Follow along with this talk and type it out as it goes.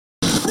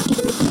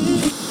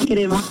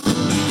negative.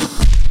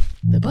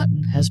 The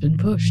button has been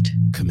pushed.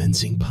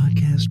 Commencing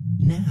podcast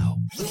now.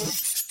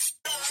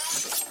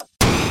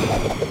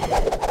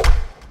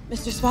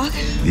 Mr. Spock?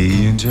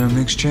 The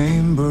intermix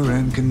chamber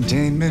and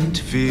containment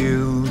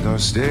field are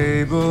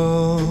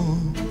stable.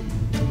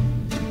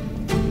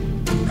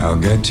 I'll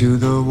get to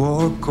the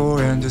warp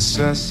core and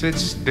assess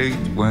its state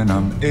when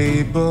I'm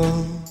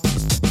able.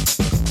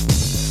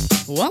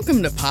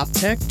 Welcome to Pop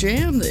Tech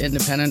Jam, the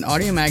independent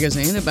audio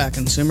magazine about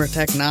consumer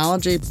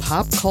technology,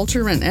 pop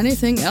culture, and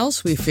anything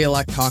else we feel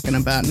like talking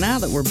about now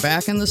that we're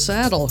back in the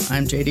saddle.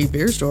 I'm J.D.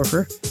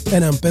 Beersdorfer.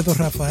 And I'm Pedro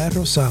Rafael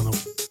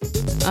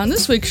Rosano. On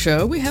this week's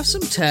show, we have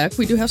some tech,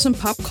 we do have some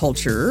pop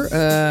culture,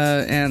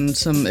 and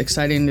some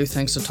exciting new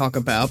things to talk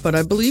about. But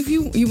I believe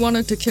you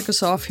wanted to kick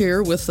us off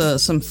here with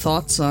some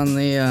thoughts on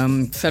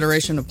the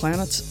Federation of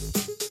Planets.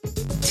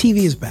 TV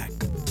is back,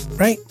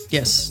 right?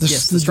 Yes,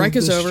 the strike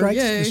is over.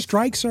 Yay. The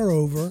strikes are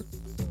over.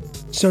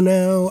 So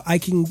now I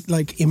can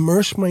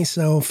immerse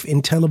myself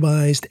in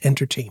televised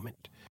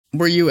entertainment.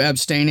 Were you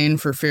abstaining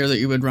for fear that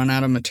you would run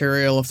out of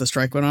material if the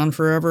strike went on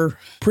forever?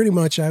 Pretty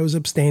much, I was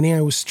abstaining.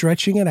 I was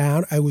stretching it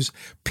out. I was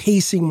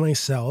pacing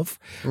myself.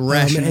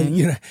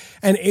 Rationing.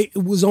 And it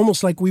was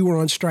almost like we were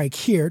on strike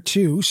here,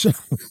 too. So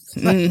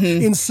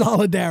in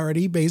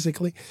solidarity,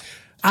 basically.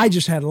 I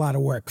just had a lot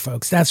of work,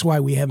 folks. That's why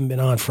we haven't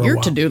been on for a while.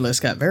 Your to-do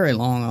list got very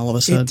long all of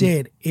a sudden. It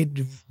did. It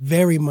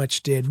very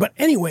much did. But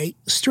anyway,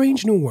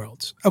 Strange New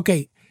Worlds.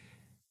 Okay.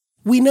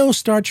 We know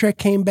Star Trek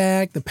came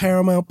back, the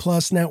Paramount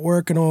Plus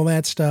network and all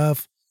that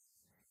stuff.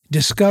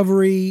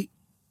 Discovery.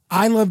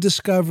 I love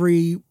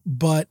Discovery,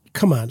 but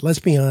come on, let's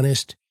be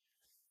honest.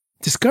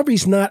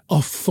 Discovery's not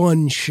a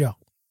fun show.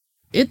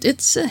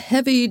 It's a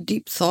heavy,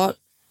 deep thought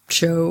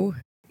show.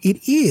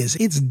 It is.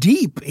 It's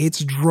deep.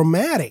 It's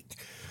dramatic.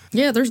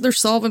 Yeah, they're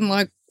solving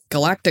like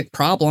galactic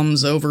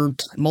problems over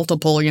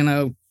multiple,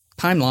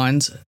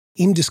 timelines.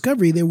 In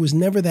Discovery, there was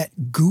never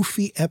that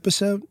goofy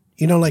episode.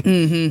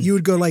 You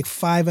would go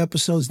 5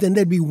 episodes, then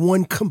there'd be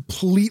one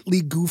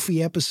completely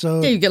goofy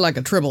episode. Yeah, you get like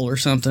a Tribble or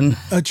something.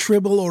 A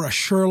Tribble or a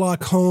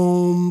Sherlock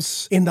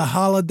Holmes in the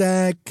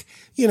holodeck,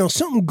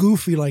 something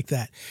goofy like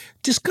that.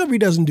 Discovery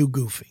doesn't do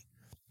goofy.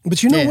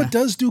 But what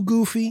does do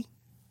goofy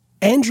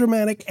and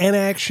dramatic and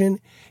action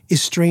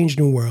is Strange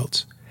New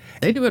Worlds.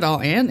 They do it all,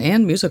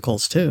 and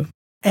musicals too.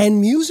 And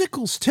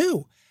musicals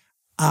too.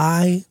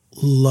 I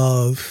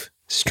love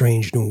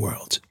Strange New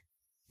Worlds.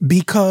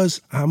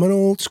 Because I'm an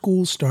old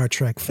school Star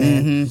Trek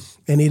fan,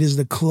 and it is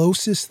the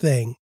closest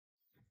thing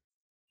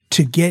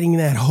to getting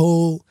that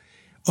whole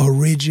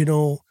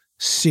original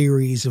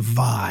series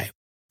vibe.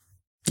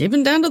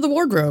 Even down to the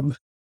wardrobe.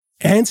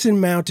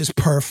 Anson Mount is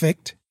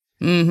perfect.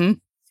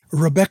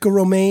 Rebecca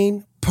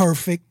Romaine,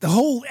 perfect.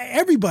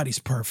 Everybody's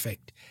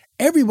perfect.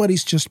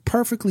 Everybody's just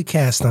perfectly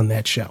cast on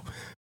that show.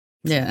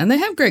 Yeah, and they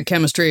have great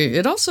chemistry.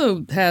 It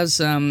also has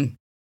that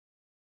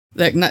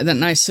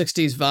nice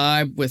 60s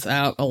vibe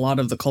without a lot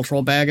of the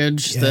cultural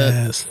baggage.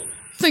 Yes.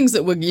 Things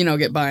that would,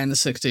 get by in the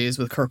 60s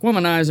with Kirk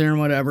Womanizer and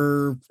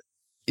whatever.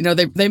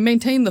 They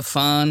maintain the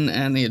fun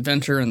and the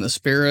adventure and the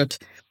spirit,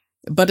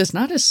 but it's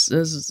not as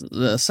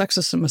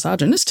sexist and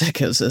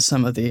misogynistic as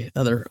some of the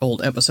other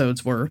old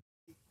episodes were.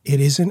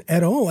 It isn't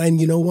at all. And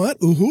you know what?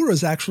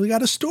 Uhura's actually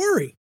got a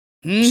story.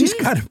 She's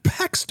got a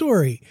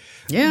backstory.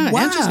 Yeah,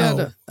 wow. And she's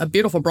got a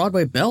beautiful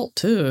Broadway belt,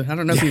 too. I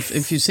don't know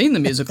if you've seen the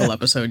musical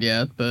episode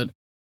yet, but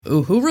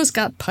Uhura's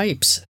got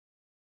pipes.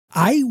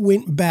 I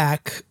went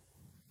back.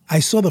 I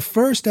saw the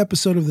first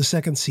episode of the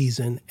second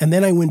season, and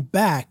then I went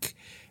back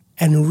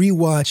and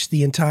rewatched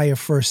the entire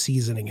first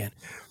season again.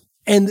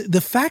 And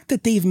the fact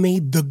that they've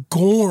made the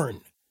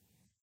Gorn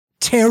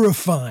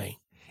terrifying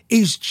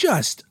is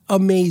just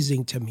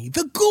amazing to me.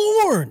 The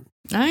Gorn!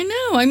 I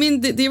know. I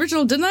mean, the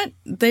original,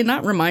 they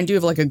not remind you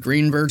of like a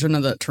green version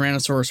of the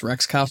Tyrannosaurus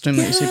Rex costume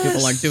that you see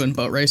people like doing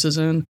boat races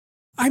in?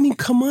 I mean,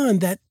 come on,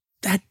 that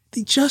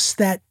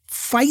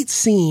fight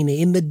scene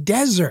in the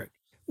desert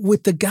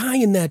with the guy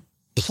in that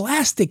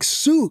plastic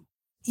suit,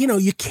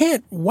 you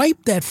can't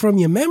wipe that from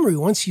your memory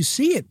once you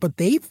see it, but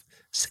they've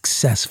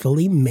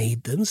successfully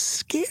made them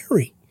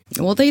scary.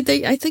 Well,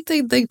 I think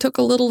they took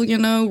a little,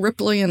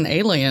 Ripley and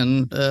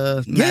Alien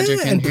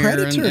magic in and here.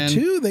 Predator, and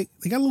too. They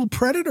got a little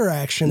Predator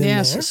action in there.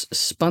 Yes,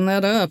 spun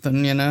that up,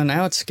 and,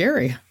 now it's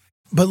scary.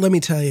 But let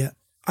me tell you,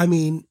 I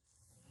mean,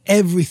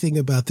 everything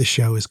about the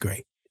show is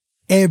great.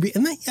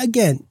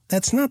 Again,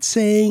 that's not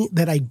saying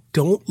that I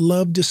don't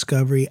love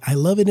Discovery. I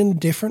love it in a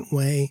different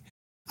way.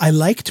 I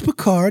liked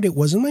Picard. It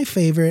wasn't my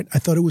favorite. I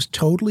thought it was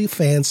totally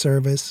fan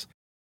service.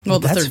 Well,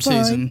 the third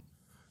season.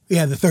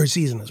 Yeah, the third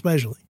season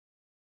especially.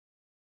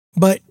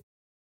 But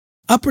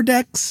Upper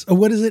Decks, or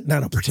what is it?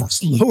 Not Upper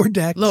Decks, Lower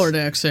Decks. Lower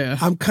Decks, yeah.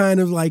 I'm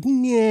kind of like,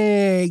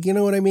 yeah, you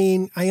know what I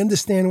mean? I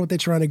understand what they're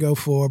trying to go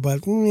for,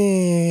 but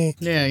yeah.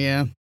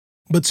 Yeah.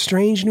 But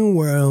Strange New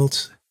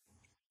Worlds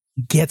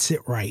gets it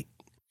right.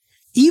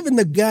 Even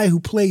the guy who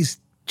plays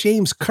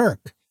James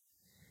Kirk,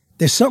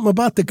 there's something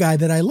about the guy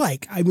that I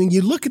like. I mean,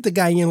 you look at the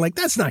guy and you're like,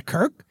 that's not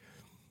Kirk.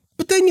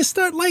 But then you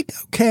start like,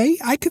 okay,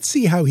 I could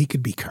see how he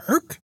could be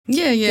Kirk.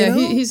 Yeah, You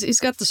know? he's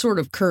got the sort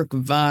of Kirk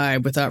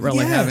vibe without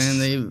really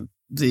having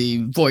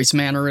the voice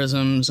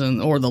mannerisms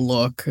or the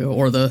look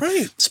or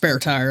the spare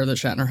tire that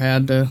Shatner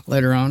had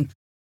later on.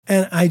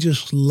 And I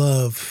just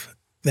love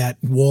that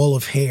wall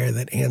of hair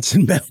that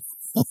Anson Mount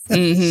has.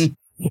 Mm-hmm.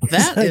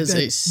 That like is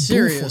that a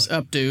serious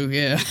buffalo. updo,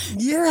 yeah.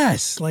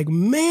 Yes, like,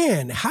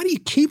 man, how do you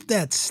keep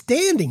that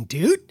standing,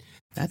 dude?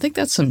 I think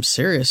that's some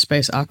serious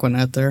space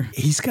Aquanet there.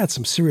 He's got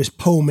some serious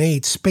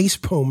pomade, space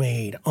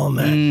pomade on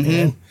that,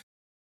 man.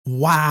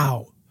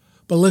 Wow.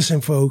 But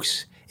listen,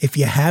 folks, if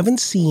you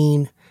haven't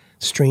seen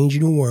Strange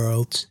New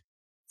Worlds,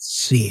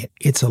 see it.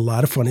 It's a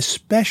lot of fun,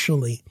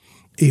 especially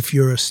if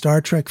you're a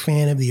Star Trek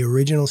fan of the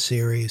original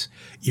series.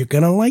 You're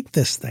going to like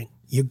this thing.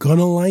 You're going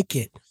to like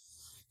it.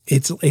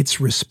 It's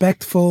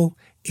respectful.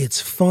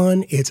 It's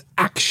fun. It's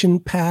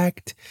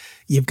action-packed.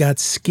 You've got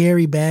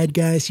scary bad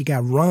guys. You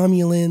got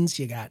Romulans.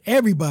 You got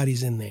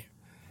everybody's in there.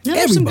 Yeah,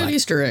 there's some good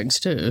Easter eggs,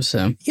 too.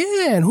 So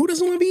Yeah, and who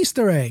doesn't love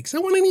Easter eggs? I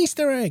want an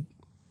Easter egg.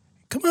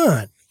 Come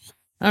on.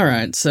 All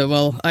right. So,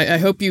 well, I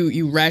hope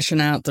you ration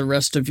out the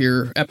rest of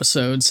your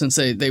episodes since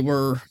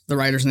the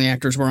writers and the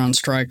actors were on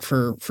strike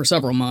for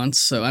several months.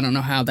 So I don't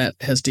know how that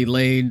has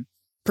delayed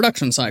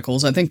production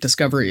cycles. I think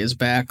Discovery is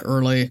back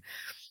early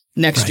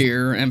next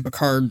year and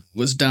Picard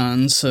was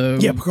done. So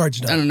yeah,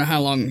 Picard's done. I don't know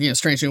how long,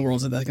 Strange New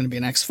Worlds, if that's going to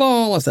be next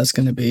fall, if that's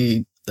going to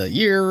be the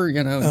year,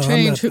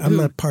 change. I'm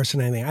not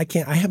parsing anything.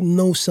 I have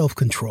no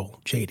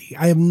self-control, JD.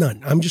 I have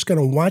none. I'm just going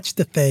to watch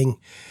the thing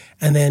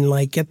and then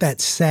like get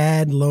that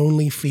sad,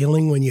 lonely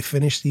feeling when you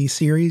finish these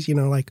series,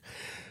 like,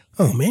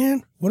 oh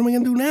man, what am I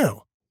going to do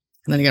now?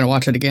 And then you got to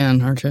watch it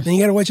again, aren't you? Then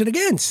you got to watch it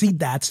again. See,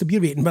 that's the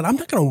beauty of it. But I'm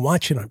not going to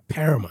watch it on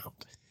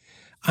Paramount.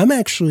 I'm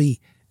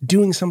actually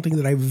doing something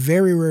that I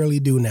very rarely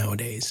do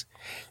nowadays,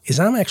 is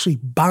I'm actually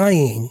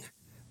buying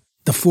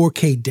the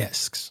 4K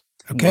discs.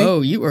 Okay?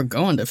 Whoa, you are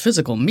going to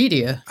physical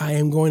media. I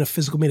am going to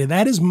physical media.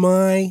 That is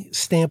my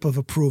stamp of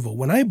approval.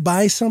 When I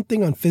buy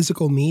something on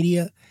physical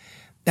media,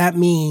 that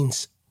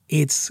means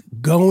it's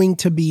going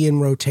to be in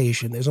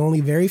rotation. There's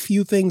only very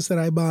few things that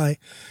I buy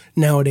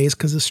nowadays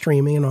because of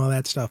streaming and all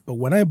that stuff. But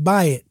when I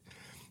buy it,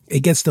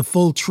 it gets the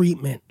full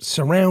treatment,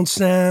 surround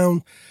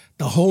sound,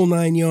 the whole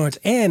 9 yards.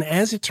 And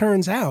as it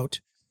turns out,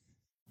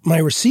 my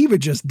receiver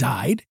just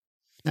died.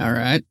 All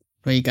right.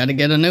 Well, you got to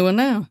get a new one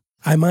now.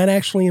 I might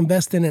actually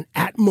invest in an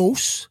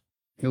Atmos.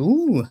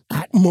 Ooh.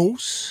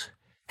 Atmos.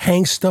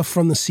 Hang stuff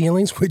from the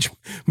ceilings, which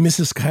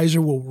Mrs.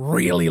 Kaiser will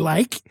really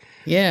like.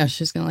 Yeah,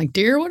 she's going to like,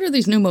 dear, what are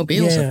these new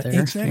mobiles up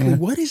there? Exactly. Yeah.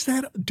 What is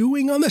that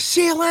doing on the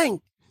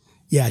ceiling?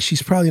 Yeah,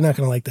 she's probably not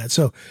going to like that.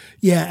 So,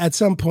 yeah, at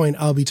some point,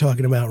 I'll be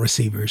talking about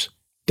receivers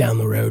down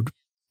the road.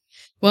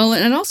 Well,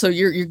 and also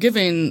you're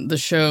giving the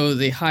show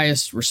the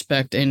highest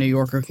respect a New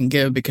Yorker can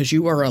give because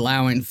you are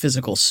allowing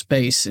physical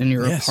space in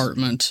your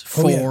apartment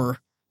for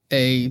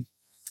a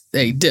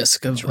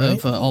disc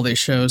of all these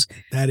shows.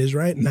 That is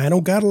right. And I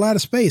don't got a lot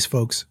of space,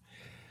 folks.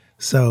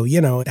 So,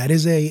 that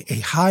is a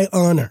high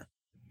honor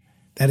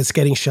that it's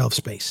getting shelf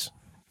space.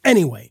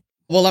 Anyway.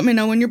 Well, let me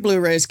know when your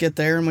Blu-rays get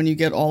there and when you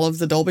get all of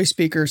the Dolby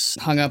speakers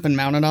hung up and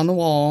mounted on the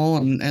wall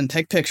and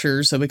take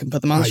pictures so we can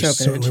put them on the show page.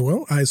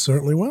 I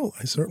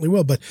certainly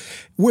will. But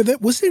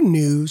was there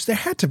news? There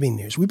had to be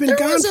news. We've been gone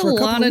for a couple of weeks. There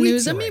was a lot of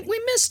news. I mean, we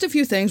missed a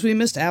few things. We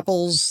missed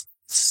Apple's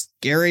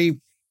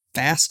scary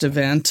fast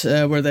event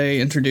where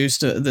they introduced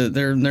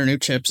their new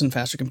chips and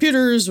faster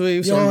computers.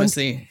 We sort of missed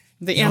the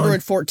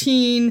Android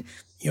 14.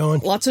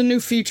 Lots of new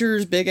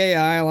features, big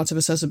AI, lots of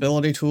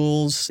accessibility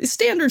tools. It's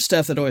standard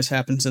stuff that always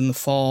happens in the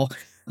fall.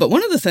 But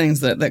one of the things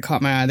that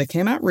caught my eye that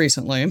came out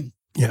recently,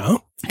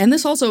 and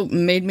this also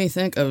made me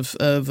think of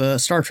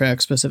Star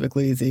Trek,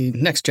 specifically the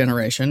Next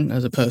Generation,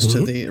 as opposed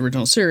to the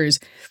original series,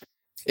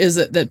 is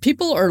that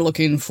people are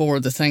looking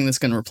for the thing that's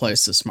going to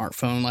replace the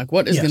smartphone. Like,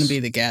 what is going to be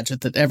the gadget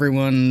that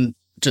everyone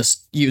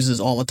just uses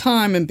all the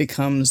time and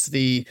becomes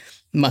the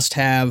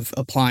must-have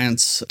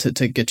appliance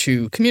to get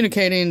you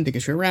communicating, to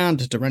get you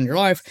around, to run your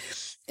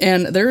life.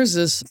 And there is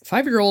this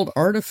 5-year-old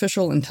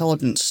artificial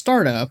intelligence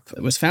startup.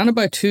 It was founded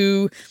by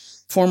 2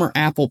 former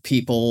Apple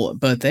people,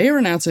 but they are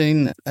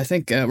announcing, I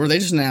think, or they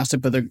just announced it,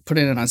 but they're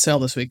putting it on sale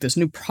this week, this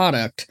new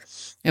product.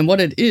 And what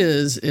it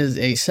is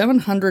a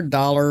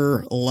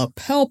 $700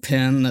 lapel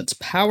pin that's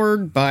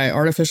powered by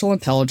artificial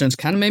intelligence.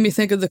 Kind of made me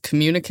think of the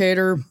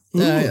communicator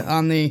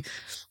on the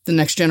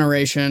Next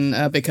Generation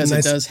because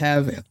it does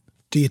have...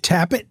 Do you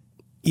tap it?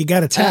 You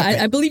got to tap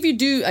it. I believe you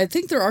do. I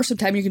think there are some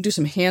time you can do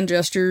some hand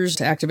gestures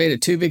to activate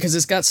it too, because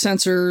it's got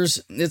sensors.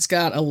 It's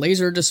got a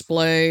laser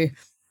display.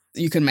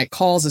 You can make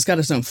calls. It's got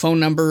its own phone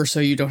number, so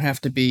you don't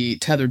have to be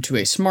tethered to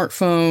a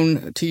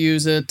smartphone to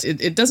use it.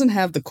 It doesn't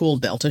have the cool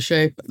Delta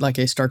shape like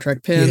a Star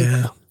Trek pin.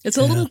 Yeah, it's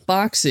a little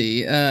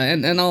boxy,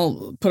 and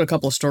I'll put a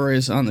couple of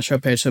stories on the show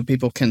page so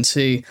people can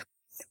see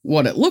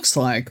what it looks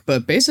like,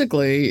 but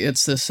basically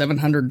it's this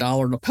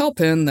 $700 lapel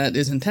pin that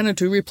is intended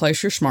to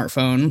replace your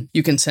smartphone.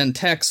 You can send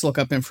text, look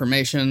up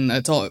information.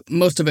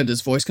 Most of it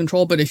is voice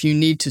control, but if you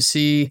need to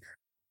see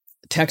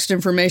text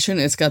information,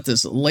 it's got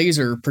this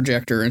laser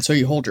projector, and so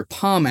you hold your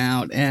palm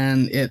out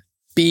and it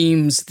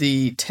beams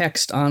the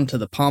text onto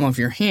the palm of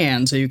your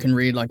hand, so you can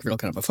read, like if you're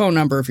looking up a phone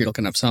number, if you're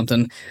looking up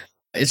something,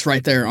 it's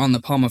right there on the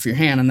palm of your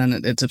hand, and then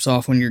it tips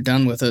off when you're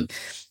done with it.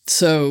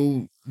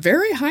 So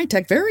very high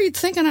tech, very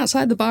thinking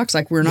outside the box.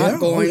 Like we're not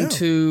going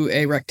to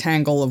a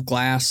rectangle of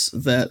glass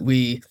that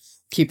we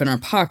keep in our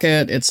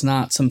pocket. It's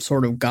not some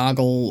sort of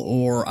goggle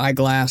or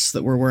eyeglass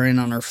that we're wearing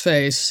on our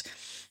face.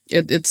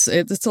 It's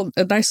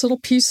a nice little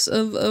piece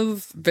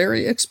of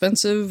very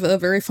expensive,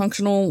 very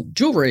functional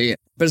jewelry,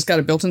 but it's got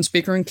a built-in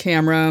speaker and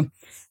camera.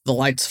 The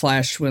lights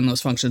flash when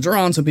those functions are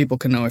on so people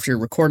can know if you're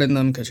recording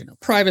them because,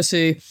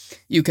 privacy.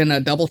 You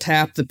can double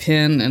tap the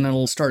pin and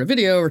it'll start a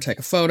video or take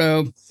a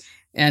photo.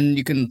 And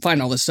you can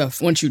find all this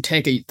stuff. Once you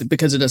take it,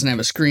 because it doesn't have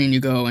a screen, you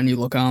go and you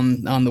look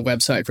on the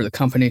website for the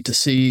company to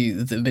see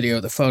the video,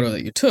 the photo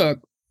that you took.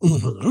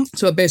 Mm-hmm.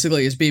 So it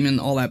basically is beaming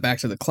all that back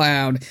to the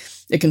cloud.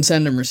 It can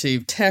send and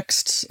receive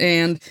texts,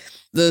 and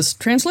this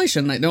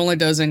translation, it only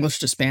does English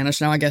to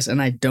Spanish now, I guess,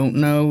 and I don't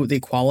know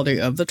the quality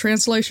of the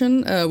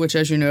translation, which,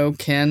 as you know,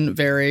 can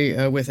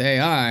vary with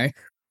AI.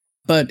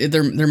 But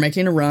they're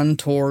making a run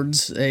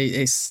towards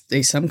a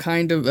some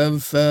kind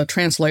of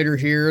translator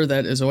here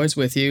that is always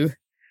with you.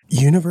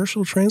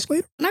 Universal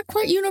translator? Not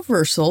quite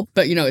universal,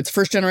 but it's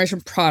first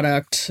generation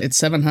product. It's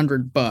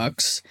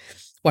 $700.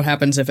 What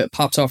happens if it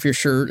pops off your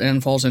shirt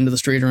and falls into the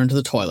street or into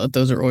the toilet?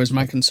 Those are always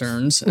my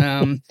concerns.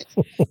 But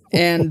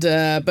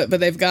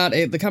they've got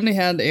the company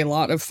had a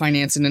lot of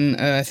financing, and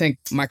I think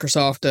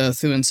Microsoft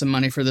threw in some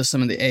money for this.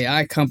 Some of the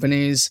AI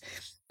companies,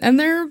 and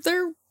they're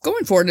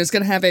going for it. It's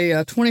going to have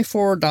a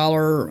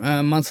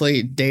 $24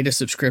 monthly data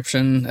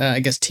subscription. I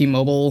guess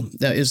T-Mobile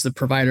is the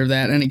provider of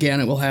that, and again,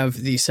 it will have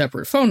the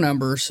separate phone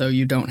number, so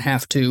you don't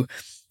have to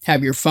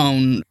have your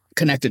phone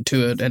connected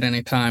to it at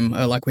any time,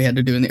 like we had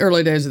to do in the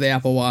early days of the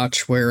Apple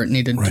Watch, where it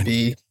needed to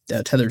be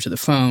tethered to the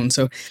phone.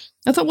 So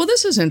I thought, well,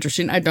 this is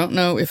interesting. I don't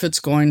know if it's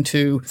going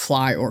to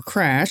fly or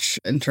crash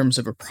in terms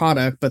of a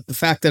product, but the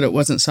fact that it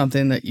wasn't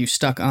something that you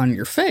stuck on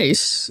your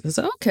face is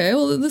okay.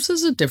 Well, this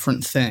is a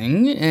different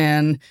thing,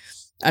 and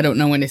I don't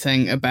know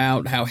anything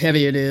about how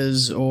heavy it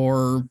is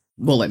or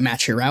will it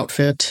match your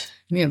outfit.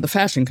 The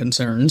fashion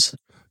concerns.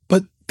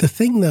 But the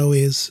thing, though,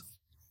 is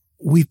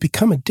we've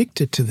become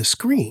addicted to the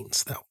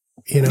screens, though.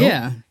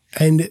 Yeah.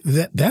 And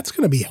that's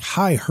going to be a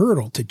high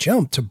hurdle to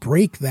jump to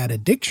break that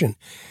addiction.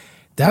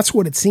 That's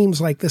what it seems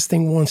like this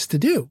thing wants to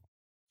do.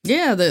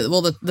 Yeah.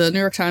 The New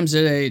York Times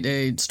did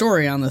a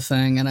story on the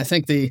thing, and I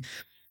think the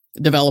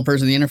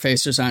developers and the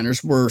interface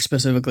designers were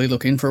specifically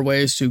looking for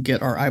ways to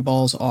get our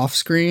eyeballs off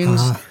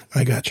screens.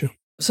 I got you.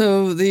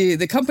 So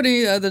the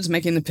company that's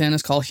making the pin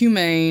is called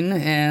Humane,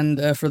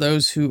 and for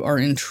those who are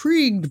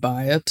intrigued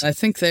by it, I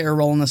think they are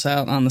rolling this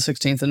out on the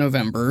 16th of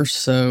November.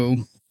 So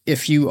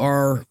if you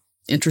are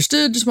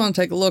interested, just want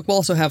to take a look. We'll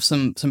also have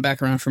some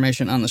background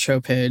information on the show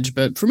page.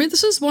 But for me,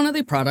 this is one of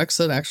the products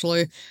that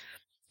actually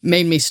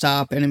made me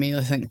stop and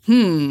immediately think,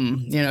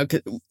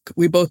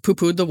 we both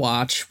poo-pooed the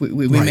watch.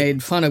 We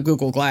made fun of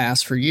Google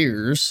Glass for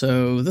years.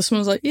 So this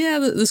one's like, yeah,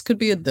 this could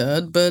be a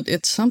dud, but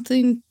it's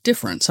something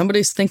different.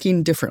 Somebody's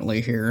thinking differently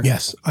here.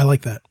 Yes, I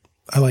like that.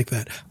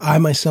 I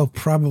myself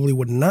probably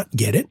would not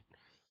get it.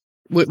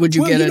 Would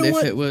you get it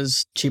if it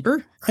was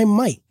cheaper? I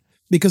might.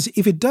 Because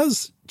if it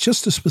does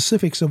just the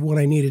specifics of what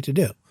I needed to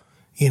do,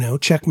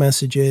 check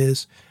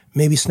messages,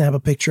 maybe snap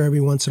a picture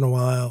every once in a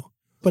while,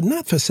 but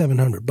not for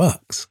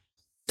 $700.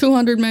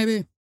 200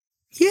 maybe.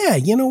 Yeah,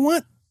 you know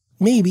what?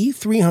 Maybe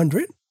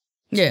 300.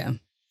 Yeah.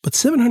 But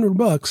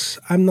 $700,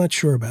 I'm not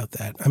sure about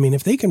that. I mean,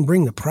 if they can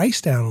bring the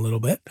price down a little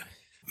bit,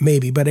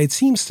 maybe. But it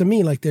seems to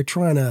me like they're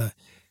trying to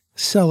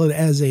sell it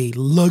as a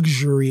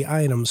luxury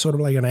item, sort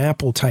of like an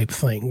Apple type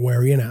thing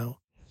where,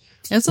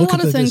 It's a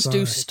lot of things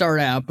do start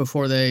out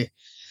before they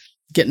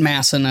get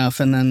mass enough,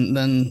 and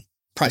then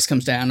price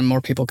comes down and more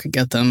people could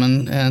get them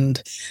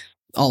and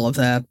all of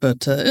that.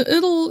 But I'm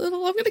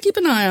going to keep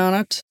an eye on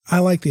it. I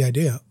like the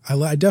idea.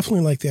 I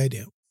definitely like the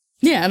idea.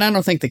 Yeah, and I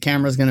don't think the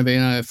camera is going to be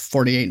a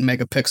 48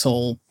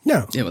 megapixel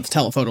with a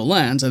telephoto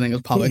lens. I think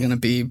it's probably going to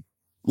be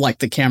like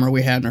the camera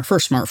we had in our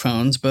first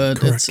smartphones, but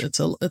Correct. it's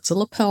a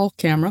lapel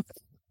camera.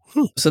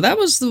 So that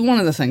was one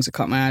of the things that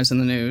caught my eyes in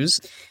the news.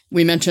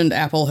 We mentioned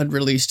Apple had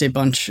released a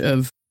bunch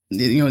of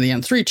the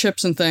M3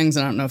 chips and things.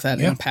 I don't know if that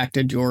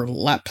impacted your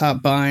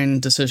laptop buying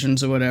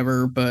decisions or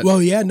whatever, but...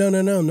 Well, yeah, no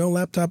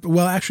laptop.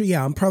 Well, actually,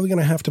 yeah, I'm probably going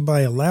to have to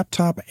buy a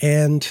laptop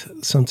and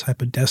some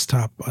type of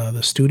desktop,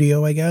 the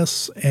Studio, I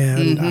guess.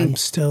 And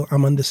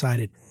I'm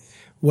undecided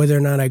whether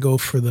or not I go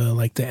for the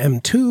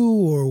M2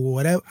 or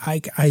whatever.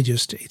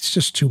 It's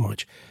just too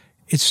much.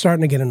 It's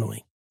starting to get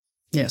annoying.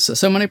 Yeah,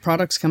 so many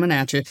products coming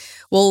at you.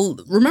 Well,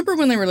 remember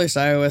when they released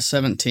iOS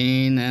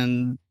 17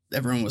 and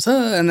everyone was,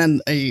 and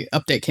then a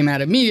update came out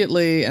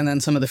immediately, and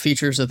then some of the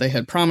features that they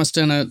had promised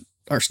in it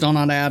are still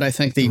not out. I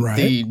think the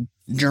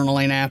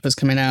journaling app is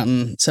coming out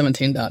in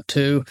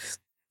 17.2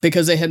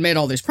 because they had made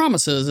all these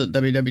promises at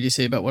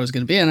WWDC about what was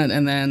going to be in it,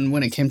 and then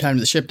when it came time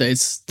to the ship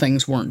dates,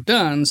 things weren't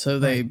done, so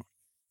they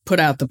put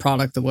out the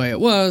product the way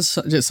it was.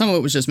 Some of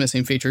it was just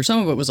missing features.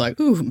 Some of it was like,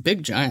 ooh,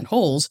 big giant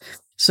holes.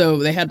 So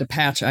they had to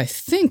patch, I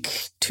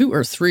think, 2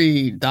 or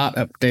 3 dot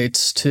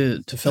updates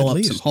to fill At up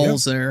least, some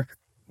holes there.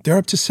 They're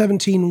up to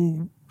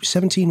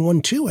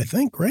 17.1.2, I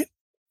think, right?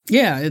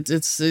 Yeah,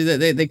 it's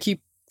they keep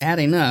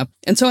adding up.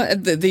 And so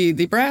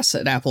the brass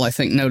at Apple, I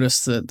think,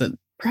 noticed that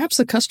perhaps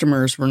the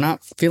customers were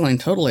not feeling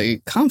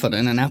totally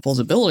confident in Apple's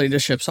ability to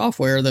ship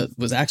software that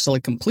was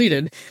actually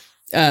completed.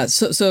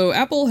 So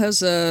Apple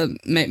has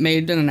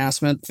made an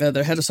announcement.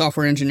 Their head of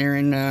software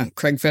engineering,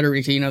 Craig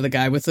Federighi, the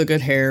guy with the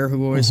good hair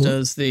who always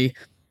does the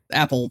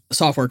Apple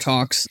software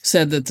talks,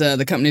 said that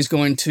the company's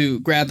going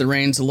to grab the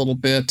reins a little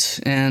bit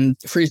and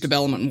freeze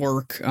development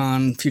work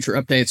on future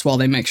updates while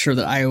they make sure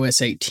that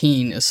iOS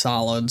 18 is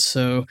solid.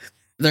 So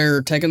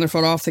they're taking their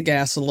foot off the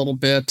gas a little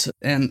bit.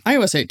 And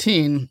iOS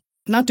 18,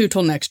 not due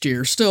till next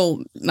year.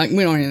 Still, we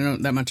don't even know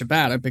that much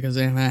about it because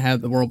they haven't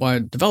had the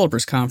Worldwide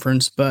Developers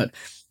Conference, but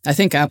I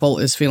think Apple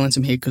is feeling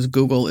some heat because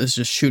Google is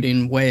just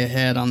shooting way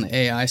ahead on the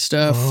AI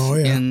stuff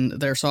in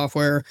their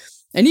software.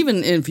 And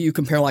even if you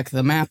compare like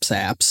the Maps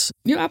apps,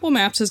 Apple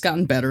Maps has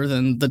gotten better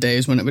than the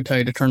days when it would tell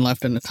you to turn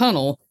left in a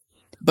tunnel.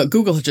 But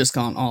Google has just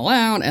gone all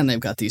out, and they've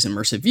got these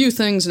immersive view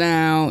things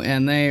now,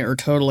 and they are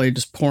totally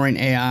just pouring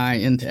AI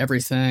into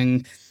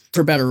everything,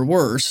 for better or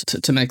worse,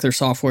 to make their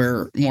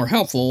software more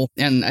helpful.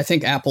 And I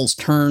think Apple's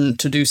turn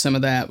to do some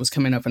of that was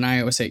coming up in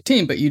iOS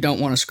 18, but you don't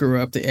want to screw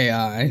up the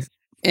AI.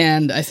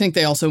 And I think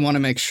they also want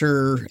to make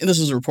sure, and this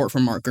is a report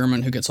from Mark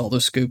Gurman, who gets all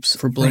those scoops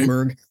for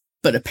Bloomberg, right,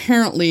 but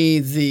apparently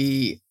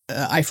the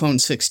iPhone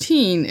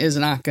 16 is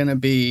not going to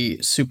be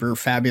super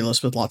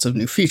fabulous with lots of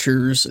new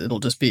features.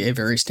 It'll just be a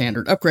very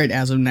standard upgrade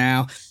as of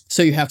now.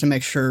 So you have to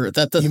make sure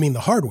that You mean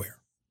the hardware?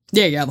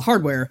 Yeah, the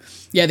hardware.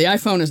 Yeah, the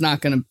iPhone is not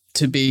going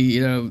to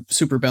be,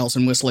 super bells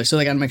and whistly. So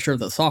they got to make sure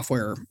the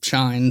software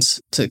shines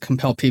to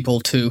compel people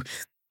to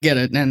get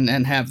it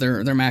and have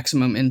their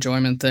maximum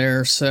enjoyment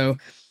there. So,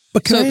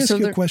 but can I ask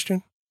you a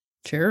question?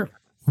 Sure.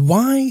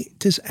 Why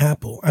does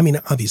Apple,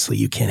 obviously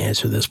you can't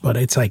answer this, but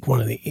it's like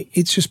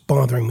it's just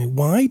bothering me.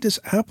 Why does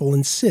Apple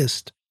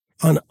insist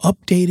on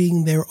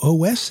updating their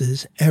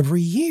OSs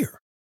every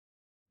year?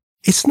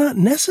 It's not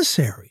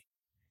necessary.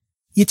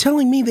 You're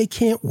telling me they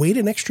can't wait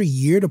an extra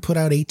year to put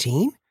out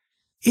 18?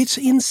 It's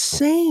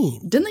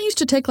insane. Didn't they used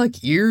to take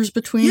like years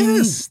between?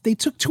 Yes, they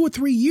took 2 or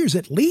 3 years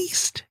at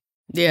least.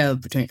 Yeah,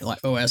 between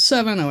like OS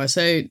 7, OS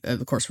 8.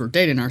 Of course, we're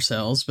dating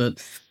ourselves,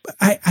 but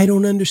I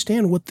don't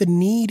understand what the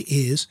need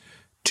is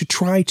to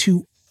try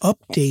to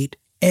update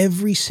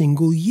every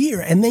single year.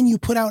 And then you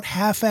put out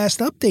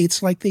half-assed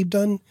updates like they've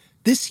done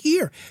this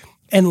year.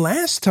 And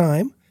last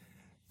time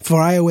for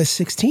iOS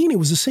 16, it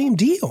was the same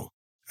deal.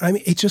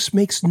 It just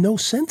makes no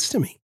sense to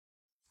me.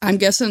 I'm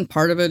guessing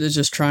part of it is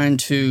just trying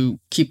to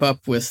keep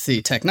up with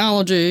the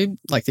technology,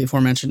 like the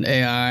aforementioned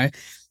AI,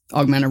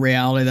 augmented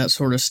reality, that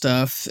sort of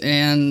stuff.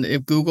 And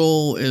if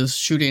Google is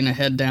shooting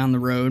ahead down the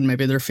road,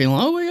 maybe they're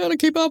feeling, we got to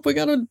keep up. We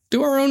got to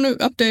do our own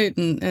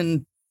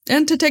update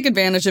and to take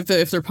advantage if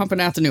they're pumping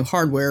out the new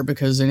hardware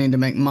because they need to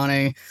make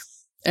money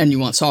and you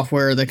want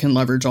software that can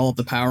leverage all of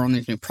the power on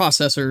these new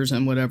processors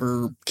and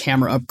whatever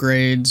camera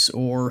upgrades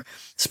or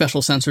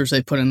special sensors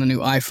they put in the new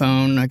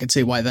iPhone. I could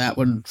see why that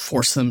would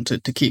force them to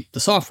keep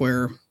the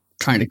software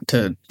trying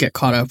to get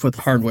caught up with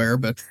the hardware.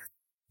 But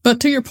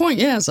to your point,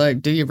 yeah, it's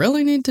like, do you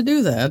really need to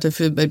do that?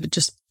 If it maybe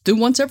just do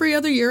once every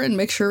other year and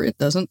make sure it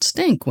doesn't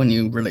stink when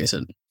you release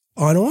it.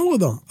 On all of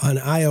them, on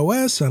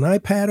iOS, on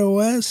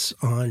iPadOS,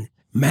 on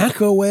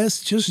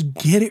macOS, just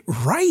get it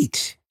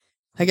right.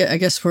 I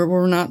guess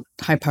we're not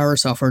high-power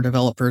software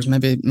developers.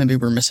 Maybe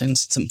we're missing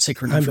some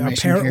secret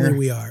information Apparently here.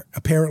 we are.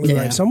 Apparently,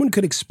 yeah. If someone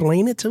could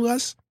explain it to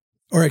us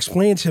or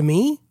explain it to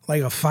me,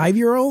 like a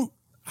 5-year-old,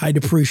 I'd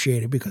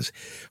appreciate it because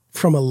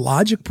from a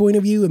logic point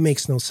of view, it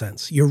makes no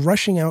sense. You're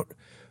rushing out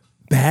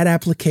bad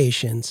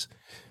applications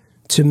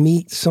to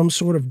meet some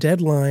sort of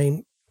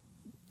deadline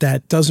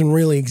that doesn't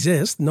really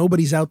exist.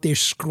 Nobody's out there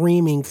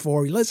screaming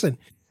for, listen,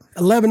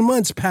 11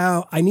 months,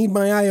 pal, I need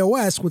my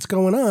iOS. What's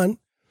going on?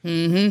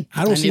 Mm-hmm.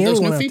 I don't see those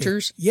new out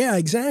features. There. Yeah,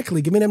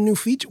 exactly. Give me them new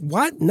features.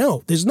 What?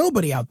 No, there's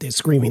nobody out there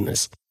screaming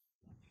this.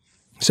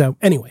 So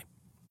anyway.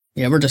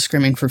 Yeah, we're just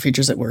screaming for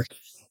features that work.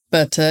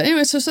 But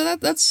anyway, so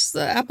that's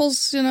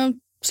Apple's,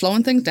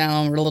 slowing things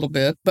down a little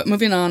bit. But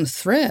moving on,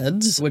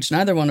 Threads, which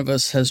neither one of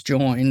us has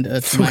joined,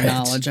 to my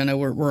knowledge. I know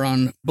we're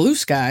on Blue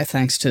Sky,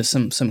 thanks to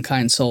some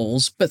kind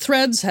souls. But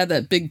Threads had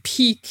that big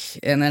peak,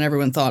 and then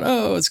everyone thought,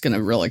 it's going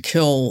to really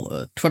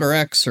kill Twitter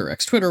X or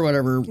X Twitter,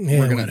 whatever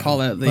we're going to call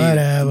that,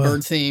 the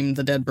bird theme,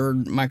 the dead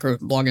bird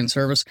micro-blogging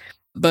service.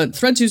 But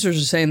Threads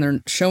users are saying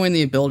they're showing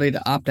the ability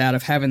to opt out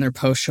of having their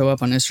posts show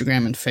up on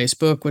Instagram and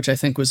Facebook, which I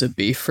think was a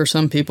beef for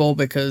some people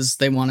because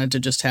they wanted to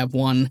just have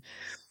one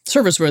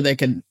service where they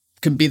could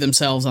be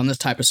themselves on this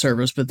type of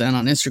service, but then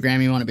on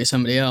Instagram, you want to be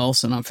somebody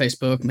else. And on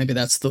Facebook, maybe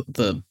that's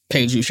the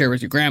page you share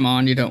with your grandma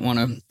and you don't want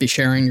to be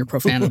sharing your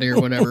profanity or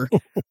whatever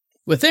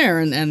with there.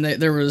 And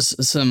there was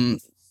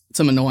some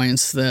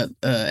annoyance that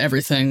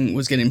everything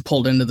was getting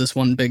pulled into this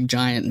one big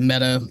giant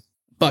meta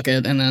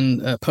bucket and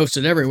then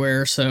posted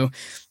everywhere. So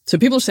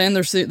people are saying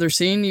they're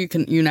seeing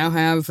you now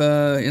have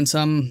in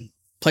some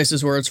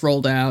places where it's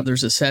rolled out,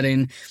 there's a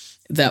setting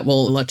that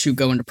will let you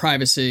go into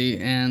privacy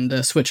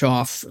and switch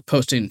off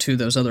posting to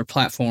those other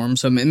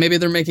platforms. So maybe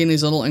they're making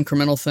these little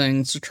incremental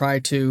things to try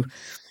to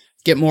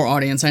get more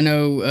audience. I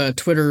know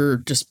Twitter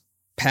just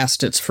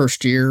passed its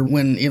first year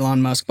when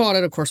Elon Musk bought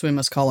it. Of course, we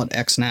must call it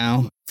X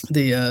now,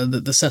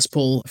 the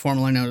cesspool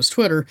formerly known as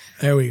Twitter.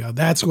 There we go.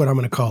 That's what I'm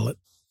going to call it.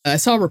 I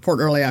saw a report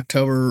early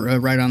October,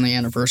 right on the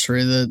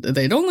anniversary, that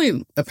they'd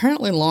only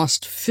apparently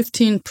lost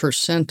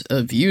 15%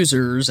 of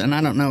users, and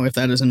I don't know if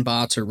that is in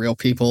bots or real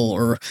people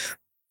or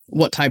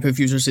what type of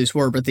users these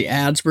were, but the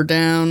ads were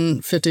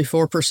down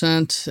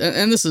 54%,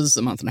 and this is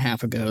a month and a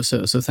half ago,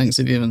 so things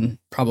have even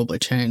probably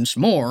changed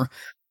more.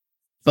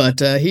 But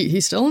he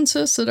still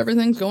insists that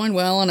everything's going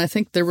well, and I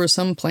think there were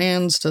some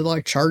plans to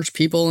like charge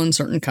people in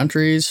certain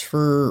countries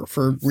for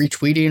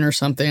retweeting or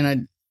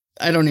something.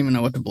 I don't even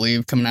know what to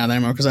believe coming out of that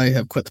anymore because I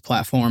have quit the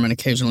platform, and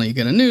occasionally you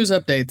get a news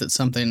update that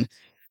something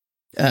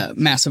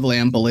massively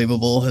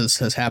unbelievable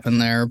has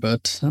happened there.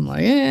 But I'm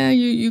like, yeah,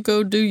 you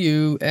go do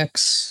you,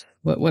 X,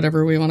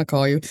 whatever we want to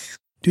call you.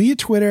 Do you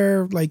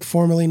Twitter, like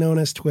formerly known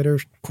as Twitter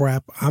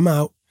crap? I'm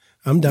out.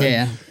 I'm done.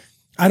 Yeah.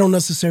 I don't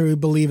necessarily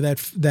believe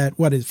that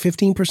what is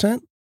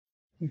 15%?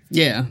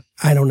 Yeah.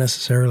 I don't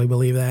necessarily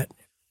believe that.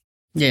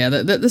 Yeah,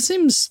 that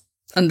seems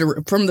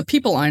from the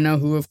people I know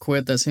who have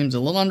quit, that seems a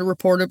little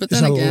underreported. But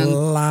There's then again, a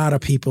lot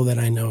of people that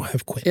I know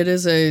have quit. it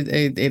is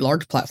a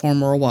large platform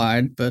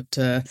worldwide. But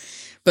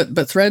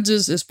Threads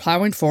is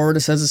plowing forward.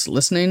 It says it's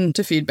listening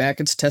to feedback.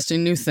 It's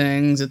testing new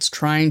things. It's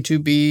trying to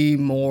be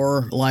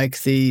more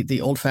like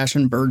the old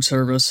fashioned bird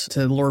service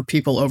to lure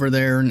people over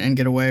there and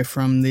get away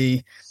from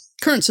the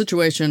current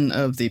situation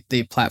of the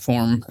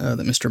platform that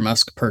Mr.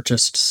 Musk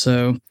purchased.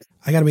 So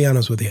I got to be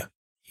honest with you.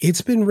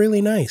 It's been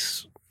really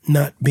nice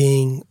not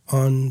being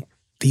on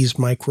these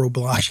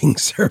micro-blogging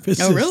services.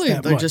 Oh, really?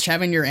 Like just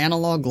having your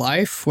analog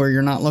life where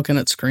you're not looking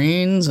at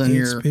screens and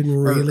it's been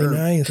really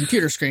nice.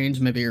 Computer screens.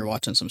 Maybe you're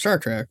watching some Star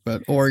Trek,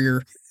 or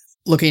you're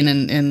looking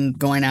and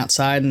going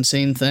outside and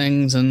seeing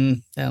things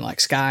and like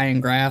sky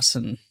and grass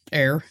and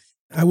air.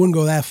 I wouldn't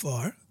go that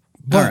far.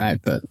 But all right,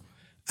 but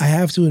I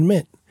have to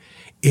admit,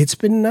 it's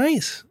been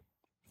nice.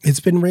 It's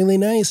been really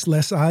nice.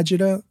 Less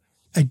agita.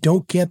 I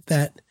don't get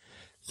that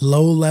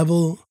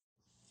low-level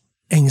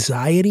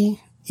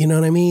anxiety. You know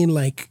what I mean?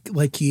 Like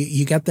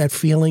you got that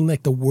feeling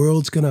like the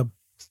world's going to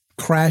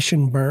crash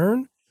and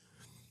burn.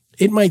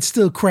 It might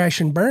still crash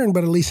and burn,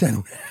 but at least I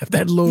don't have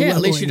that low level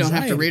at least you anxiety.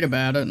 don't have to read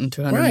about it in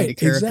 280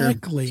 characters.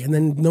 Exactly. And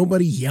then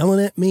nobody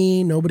yelling at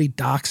me, nobody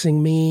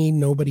doxing me,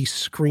 nobody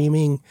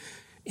screaming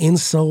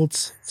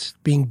insults,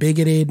 being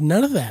bigoted,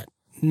 none of that.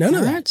 None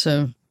of that. Right,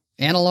 so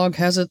analog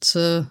has its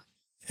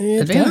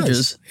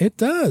advantages. It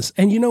does.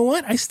 And you know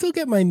what? I still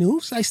get my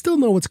news. I still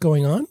know what's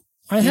going on.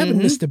 I haven't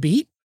missed a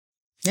beat.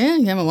 Yeah,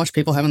 you haven't watched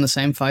people having the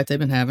same fight they've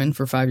been having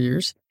for 5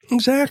 years.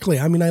 Exactly.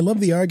 I mean, I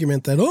love the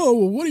argument that, oh,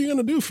 well, what are you going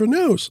to do for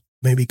news?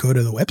 Maybe go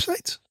to the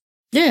websites?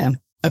 Yeah.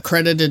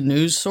 Accredited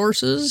news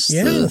sources.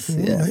 Yeah,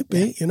 might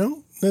be, you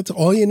know. That's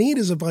all you need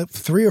is about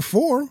 3 or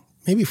 4,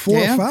 maybe 4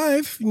 or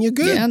 5, and you're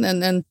good.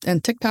 Yeah,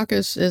 and TikTok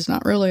is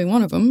not really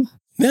one of them.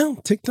 No,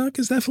 TikTok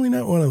is definitely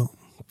not one of them.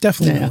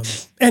 Definitely not one of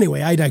them.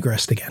 Anyway, I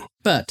digressed again.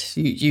 But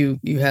you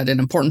had an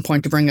important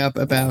point to bring up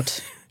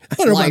about I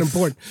don't know about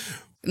important.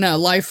 No,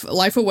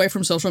 life away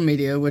from social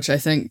media, which I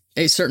think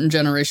a certain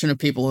generation of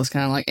people is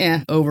kind of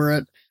like, over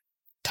it,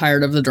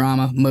 tired of the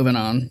drama, moving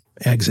on.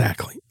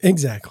 Exactly.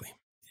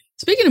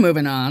 Speaking of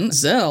moving on,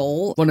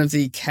 Zelle, one of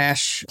the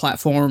cash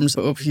platforms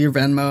of your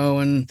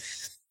Venmo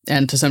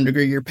and to some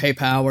degree your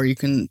PayPal, where you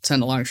can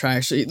send a lot of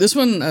cash. This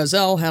one,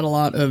 Zelle had a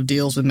lot of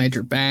deals with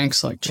major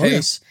banks like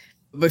Chase.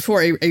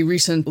 Before a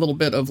recent little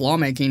bit of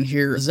lawmaking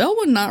here, Zelle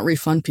would not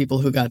refund people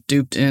who got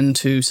duped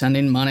into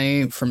sending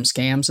money from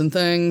scams and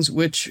things,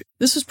 which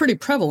this is pretty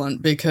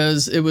prevalent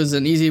because it was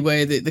an easy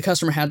way. The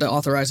customer had to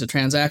authorize a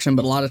transaction,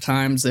 but a lot of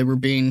times they were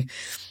being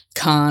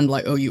conned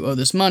like, oh, you owe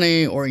this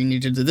money, or you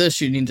need to do this,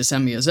 you need to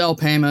send me a Zelle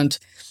payment.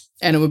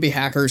 And it would be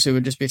hackers who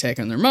would just be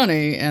taking their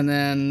money, and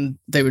then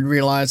they would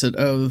realize that,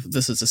 oh,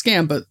 this is a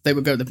scam, but they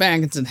would go to the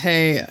bank and say,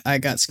 hey, I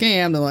got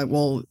scammed. They're like,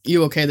 well,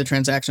 you okay the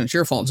transaction, it's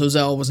your fault. So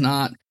Zelle was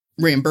not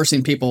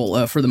reimbursing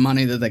people for the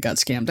money that they got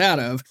scammed out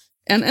of.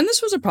 And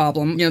this was a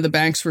problem. You know, the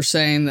banks were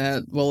saying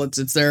that, well,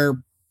 it's their,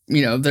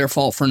 their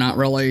fault for not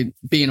really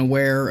being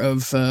aware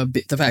of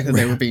the fact that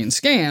they were being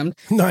scammed.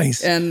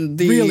 Nice. And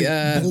really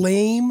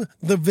blame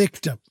the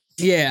victim.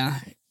 Yeah.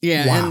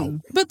 Yeah, wow.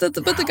 But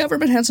the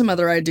government had some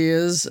other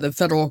ideas. The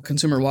Federal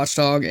Consumer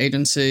Watchdog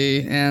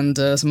Agency and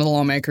some of the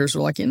lawmakers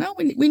were like,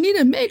 we need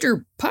a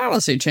major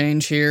policy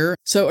change here.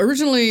 So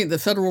originally, the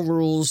federal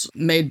rules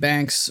made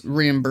banks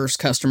reimburse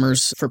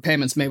customers for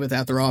payments made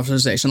without their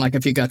authorization, like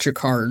if you got your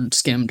card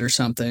skimmed or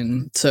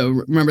something. So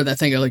remember that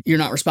thing, like you're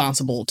not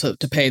responsible to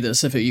pay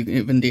this if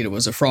indeed it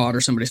was a fraud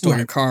or somebody stole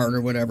your card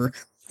or whatever.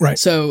 Right.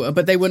 So,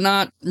 but they would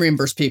not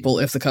reimburse people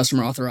if the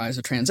customer authorized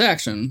a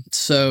transaction.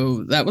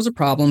 So that was a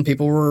problem.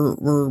 People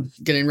were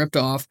getting ripped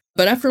off.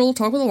 But after a little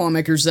talk with the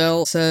lawmakers,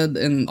 Zelle said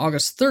in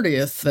August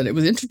 30th that it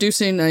was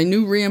introducing a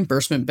new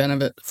reimbursement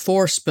benefit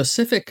for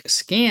specific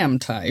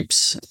scam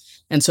types.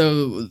 And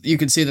so you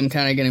could see them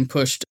kind of getting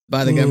pushed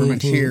by the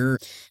government here.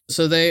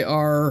 So they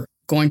are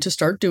going to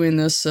start doing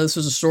this. So this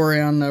was a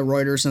story on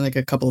Reuters, and I think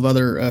a couple of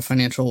other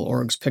financial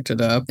orgs picked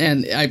it up.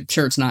 And I'm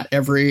sure it's not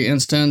every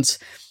instance,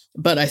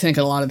 but I think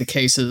a lot of the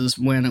cases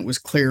when it was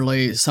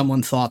clearly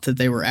someone thought that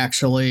they were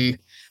actually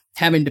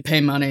having to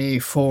pay money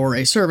for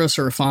a service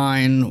or a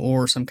fine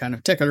or some kind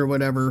of ticket or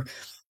whatever,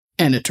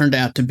 and it turned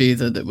out to be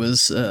that it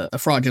was a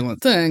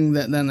fraudulent thing,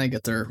 that then they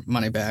get their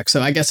money back.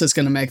 So I guess it's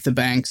going to make the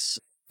banks,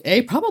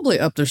 probably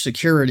up their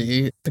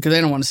security because they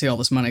don't want to see all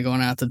this money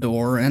going out the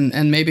door,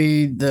 and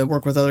maybe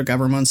work with other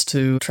governments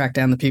to track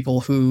down the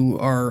people who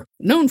are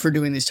known for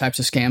doing these types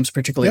of scams,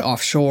 particularly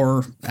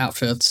offshore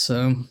outfits.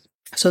 So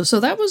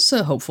that was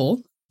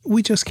hopeful.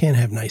 We just can't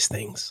have nice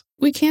things.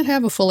 We can't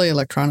have a fully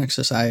electronic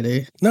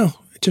society. No,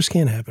 it just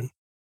can't happen.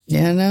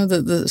 Yeah, no,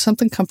 the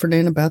something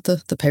comforting about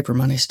the paper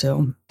money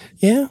still.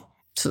 Yeah.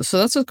 So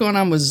that's what's going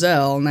on with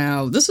Zelle.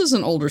 Now, this is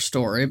an older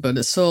story, but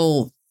it's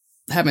still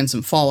having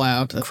some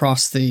fallout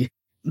across the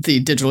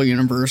digital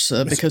universe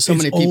because so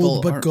many people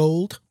old but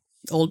gold.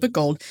 Old but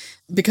gold.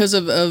 Because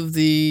of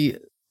the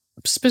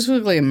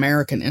specifically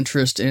American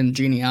interest in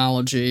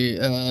genealogy.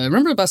 I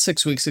remember about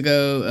 6 weeks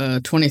ago,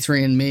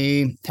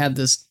 23andMe had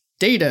this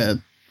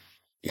data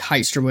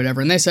heist or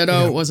whatever, and they said,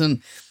 it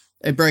wasn't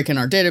a break in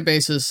our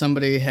databases.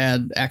 Somebody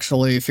had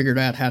actually figured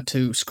out how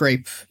to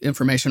scrape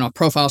information off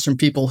profiles from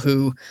people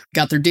who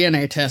got their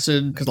DNA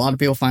tested, because a lot of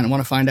people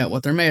want to find out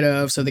what they're made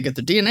of. So they get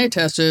their DNA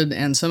tested,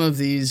 and some of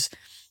these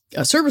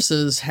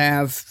services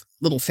have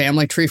little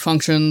family tree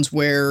functions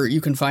where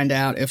you can find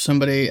out if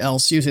somebody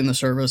else using the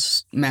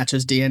service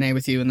matches DNA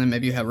with you, and then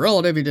maybe you have a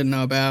relative you didn't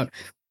know about.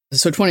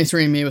 So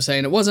 23andMe was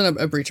saying it wasn't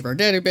a breach of our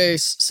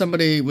database.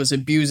 Somebody was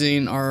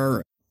abusing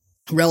our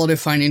relative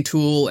finding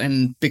tool,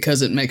 and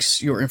because it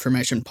makes your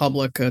information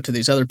public to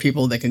these other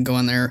people, they can go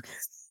in there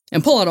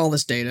and pull out all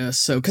this data.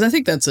 So, because I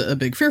think that's a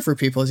big fear for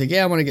people is like,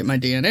 I want to get my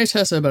DNA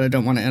tested, but I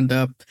don't want to end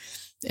up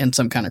in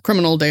some kind of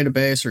criminal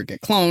database or get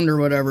cloned or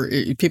whatever.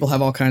 People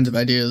have all kinds of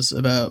ideas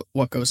about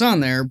what goes on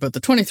there. But the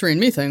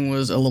 23andMe thing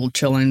was a little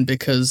chilling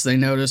because they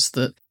noticed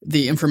that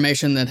the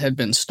information that had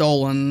been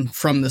stolen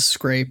from the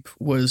scrape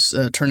was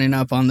turning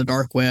up on the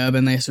dark web.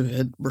 And they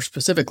were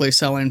specifically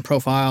selling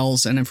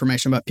profiles and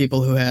information about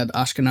people who had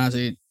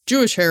Ashkenazi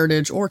Jewish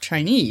heritage or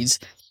Chinese,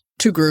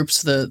 two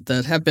groups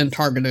that have been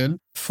targeted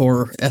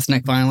for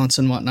ethnic violence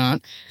and whatnot.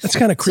 That's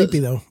kind of creepy,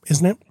 though,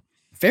 isn't it?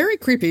 Very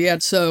creepy, yeah.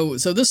 So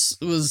this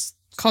was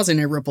causing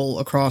a ripple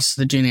across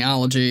the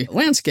genealogy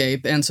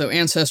landscape. And so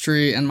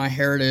Ancestry and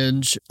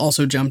MyHeritage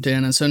also jumped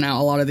in. And so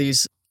now a lot of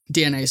these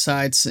DNA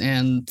sites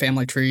and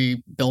family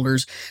tree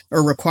builders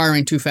are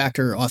requiring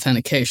two-factor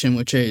authentication,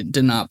 which they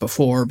did not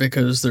before,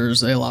 because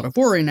there's a lot of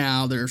worry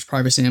now. There's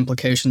privacy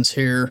implications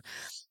here.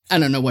 I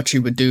don't know what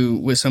you would do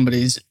with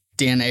somebody's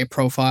DNA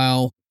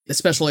profile,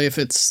 especially if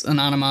it's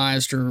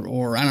anonymized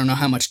or I don't know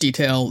how much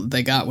detail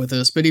they got with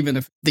this. But even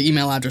if the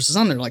email address is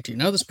on there, like, do you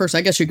know this person?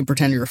 I guess you could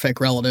pretend you're a fake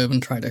relative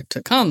and try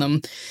to con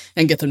them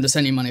and get them to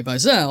send you money by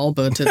Zelle.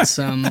 But it's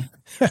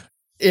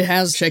it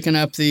has shaken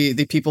up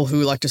the people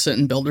who like to sit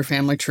and build their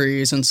family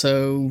trees. And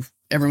so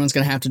everyone's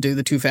going to have to do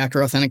the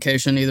two-factor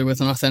authentication, either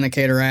with an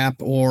authenticator app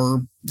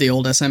or the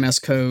old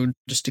SMS code,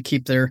 just to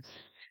keep their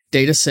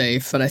data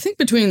safe. But I think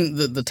between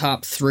the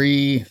top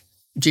three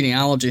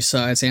genealogy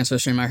sites,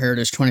 Ancestry,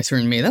 MyHeritage,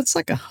 23andMe, that's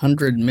like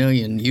 100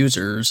 million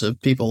users of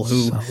people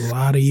who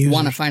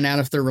want to find out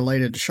if they're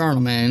related to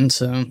Charlemagne.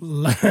 So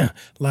a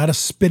lot of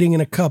spitting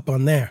in a cup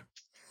on there.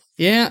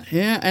 Yeah.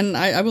 And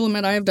I will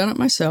admit I have done it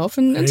myself,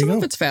 and some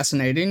of it's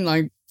fascinating.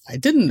 Like, I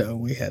didn't know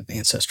we had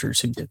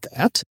ancestors who did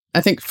that. I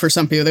think for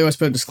some people, they always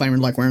put a disclaimer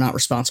like, we're not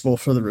responsible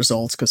for the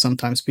results, because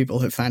sometimes people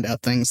have found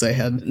out things they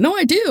had no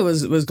idea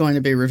was going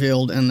to be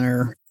revealed in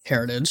their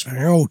heritage.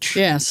 Ouch.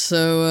 Yeah,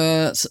 so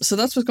that's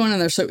what's going on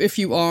there. So if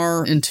you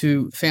are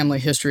into family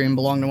history and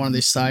belong to one of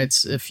these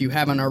sites, if you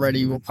haven't already,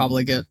 you will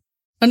probably get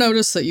a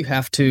notice that you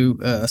have to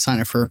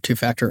sign up for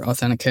two-factor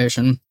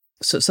authentication.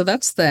 So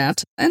that's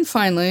that. And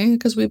finally,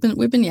 because we've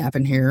been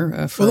yapping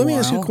here for a while. Let me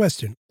ask you a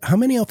question. How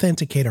many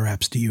authenticator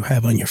apps do you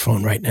have on your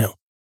phone right now?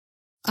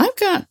 I've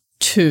got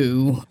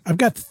 2. I've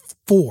got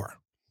 4.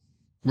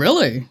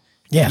 Really?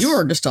 Yes. You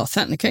are just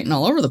authenticating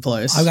all over the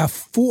place. I've got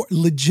 4.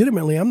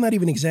 Legitimately, I'm not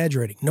even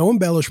exaggerating. No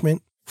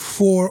embellishment.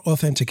 4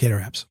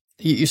 authenticator apps.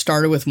 You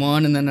started with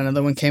one, and then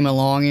another one came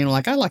along, and you're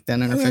like, I like that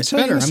interface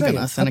better. I'm going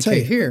to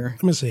authenticate here.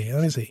 Let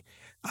me see.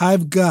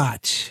 I've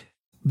got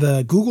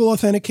the Google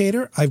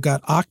Authenticator. I've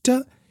got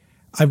Okta.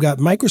 I've got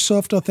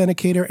Microsoft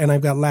Authenticator, and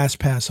I've got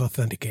LastPass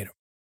Authenticator.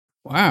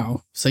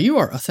 Wow. So you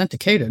are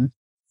authenticated.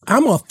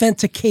 I'm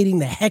authenticating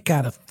the heck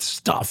out of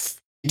stuff.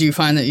 Do you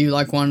find that you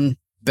like one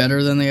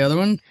better than the other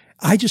one?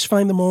 I just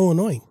find them all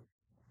annoying.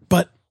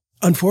 But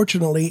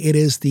unfortunately, it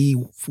is the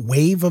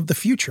wave of the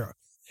future.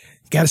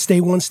 Got to stay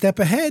one step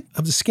ahead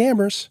of the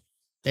scammers.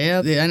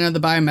 Yeah, I know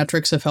the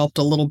biometrics have helped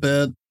a little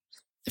bit.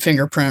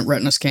 Fingerprint,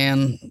 retina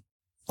scan,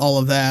 all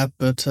of that.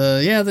 But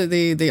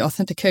the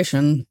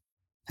authentication,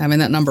 having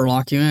that number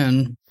lock you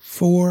in.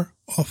 4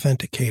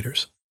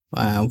 authenticators.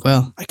 Wow.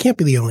 Well, I can't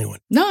be the only one.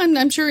 no, and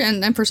I'm sure,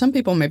 and for some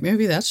people,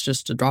 maybe that's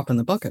just a drop in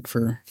the bucket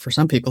for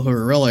some people who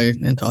are really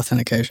into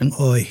authentication.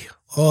 Oy,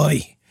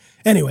 oy.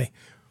 Anyway,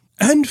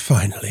 and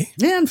finally.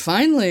 And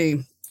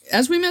finally,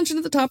 as we mentioned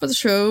at the top of the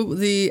show,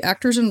 the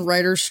actors and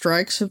writers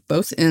strikes have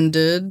both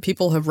ended.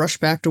 People have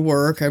rushed back to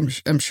work.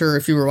 I'm sure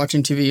if you were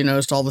watching TV, you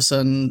noticed all of a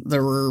sudden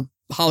there were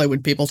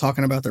Hollywood people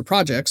talking about their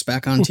projects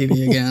back on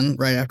TV again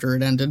right after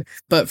it ended.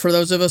 But for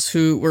those of us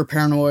who were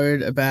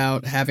paranoid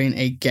about having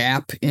a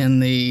gap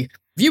in the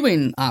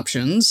viewing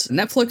options,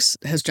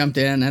 Netflix has jumped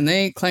in and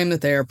they claim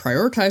that they are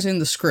prioritizing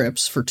the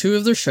scripts for 2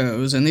 of their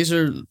shows. And these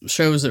are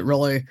shows that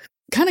really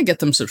kind of get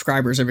them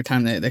subscribers every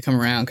time they come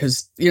around.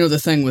 Because, the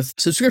thing with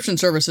subscription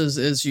services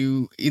is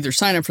you either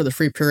sign up for the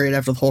free period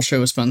after the whole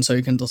show is fun so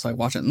you can just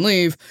watch it and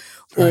leave,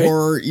 right,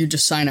 or you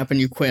just sign up and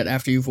you quit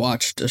after you've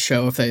watched a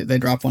show if they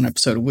drop 1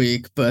 episode a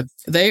week. But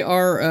they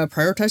are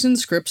prioritizing the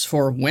scripts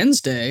for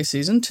Wednesday,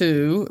 season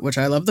 2, which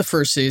I love the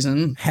first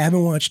season.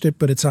 Haven't watched it,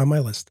 but it's on my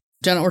list.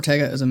 Jenna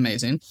Ortega is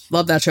amazing.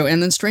 Love that show.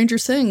 And then Stranger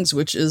Things,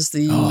 which is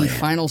the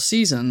final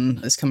season,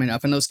 is coming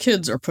up. And those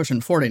kids are pushing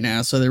 40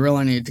 now, so they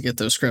really need to get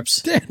those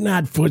scripts. They're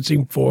not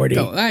pushing 40.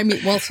 I mean,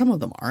 well, some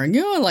of them are. And,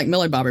 like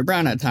Millie Bobby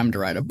Brown had time to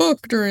write a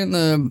book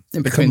in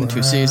between the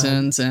 2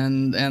 seasons.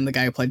 And the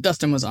guy who played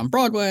Dustin was on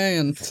Broadway.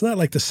 And it's not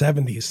like the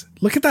 70s.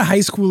 Look at the high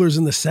schoolers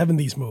in the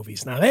 70s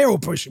movies. Now, they were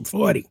pushing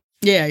 40.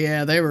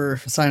 Yeah, they were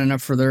signing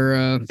up for their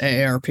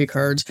AARP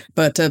cards.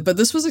 But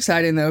this was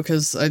exciting, though,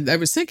 because I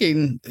was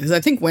thinking, because I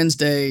think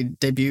Wednesday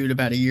debuted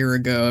about a year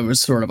ago. It was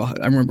sort of, I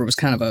remember it was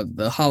kind of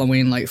the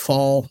Halloween, late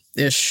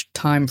fall-ish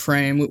time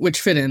frame,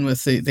 which fit in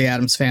with the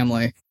Addams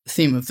Family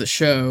theme of the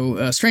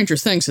show. Stranger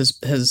Things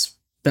has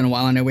been a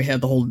while. I know we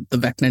had the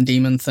Vecna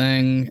demon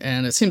thing,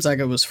 and it seems like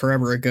it was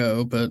forever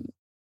ago, but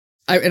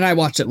I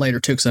watched it later,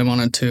 too, because I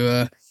wanted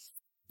to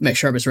make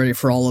sure I was ready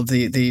for all of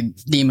the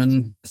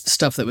demon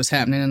stuff that was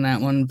happening in that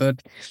one. But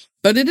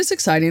it is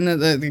exciting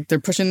that they're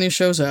pushing these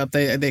shows up.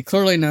 They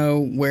clearly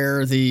know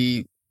where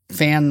the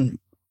fan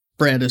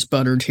bread is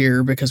buttered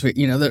here because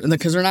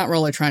because they're not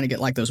really trying to get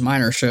like those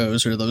minor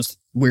shows or those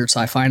weird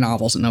sci-fi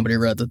novels that nobody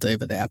read that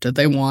they've adapted.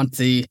 They want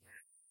the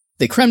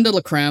creme de la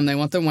creme. They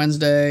want the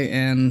Wednesday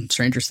and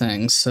Stranger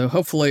Things. So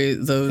hopefully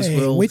those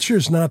will.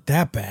 Witcher's not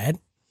that bad.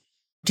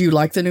 Do you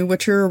like the new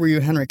Witcher, or were you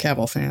a Henry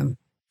Cavill fan?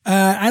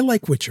 I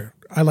like Witcher.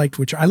 I liked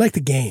Witcher. I like the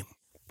game.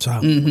 So,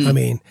 I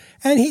mean,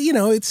 and he,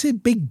 it's a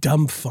big,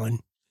 dumb fun.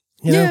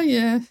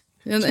 Yeah.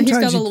 And he's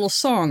got a little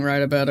song,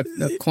 right, about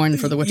a coin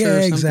for the Witcher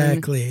or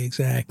something.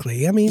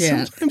 Exactly. I mean,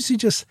 sometimes you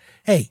just,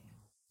 hey,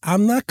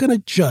 I'm not going to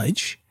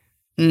judge,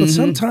 but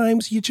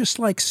sometimes you're just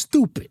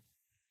stupid.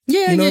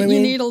 Yeah, you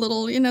need a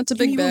little, it's a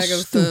big bag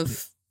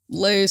of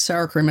Lay's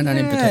sour cream and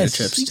onion potato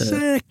chips.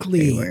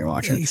 Exactly. Where you're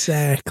watching.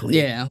 Exactly.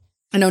 Yeah.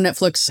 I know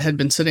Netflix had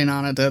been sitting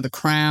on it, The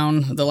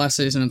Crown, the last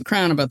season of The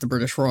Crown about the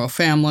British royal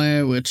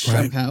family, which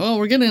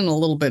we're getting a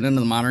little bit into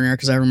the modern era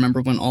because I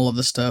remember when all of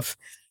this stuff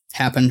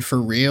happened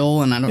for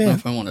real, and I don't know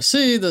if I want to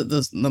see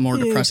the more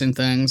depressing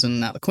things,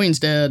 and now the Queen's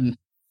dead.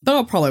 But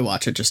I'll probably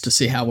watch it just to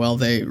see how well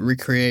they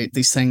recreate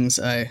these things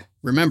I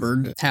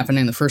remembered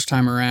happening the first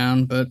time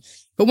around. But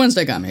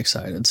Wednesday got me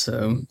excited,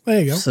 so there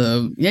you go.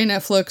 So yay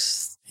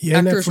Netflix! Yay,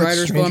 actors, Netflix,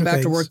 writers going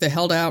back to work. They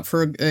held out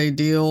for a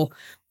deal.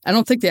 I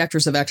don't think the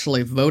actors have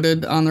actually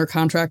voted on their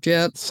contract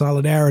yet.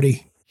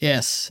 Solidarity.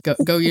 Yes,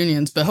 go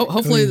unions. But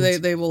hopefully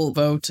they will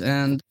vote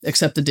and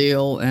accept the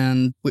deal,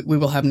 and we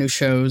will have new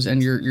shows,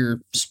 and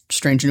your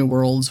Strange New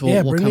Worlds will come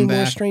back. Yeah, bring me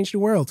more Strange New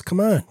Worlds. Come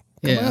on.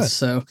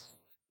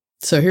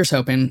 So here's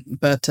hoping.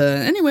 But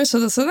anyway, so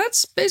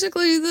that's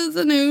basically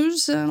the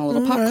news and a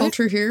little pop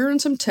culture here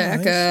and some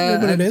tech. Nice. A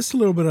little bit of this, a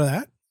little bit of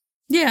that.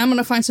 Yeah, I'm going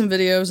to find some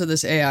videos of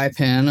this AI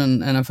pen,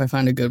 and if I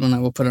find a good one, I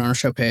will put it on our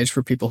show page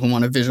for people who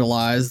want to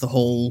visualize the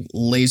whole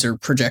laser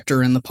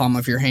projector in the palm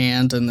of your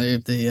hand and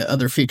the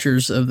other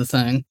features of the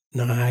thing.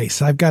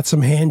 Nice. I've got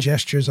some hand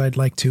gestures I'd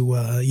like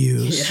to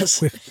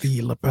use with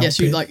the lapel. Yes,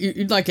 you'd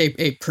like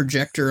a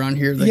projector on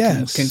here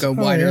that can go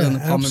wider than the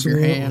palm of your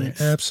hand.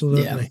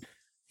 Absolutely.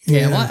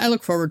 Yeah, well, I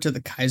look forward to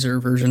the Kaiser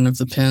version of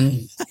the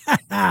pen.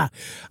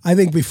 I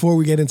think before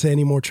we get into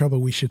any more trouble,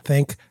 we should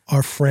thank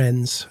our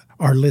friends,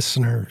 our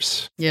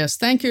listeners. Yes,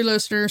 thank you,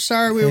 listeners.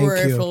 Sorry we were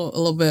away for a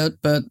little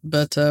bit, but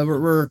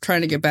we're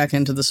trying to get back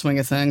into the swing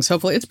of things.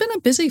 Hopefully, it's been a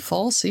busy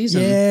fall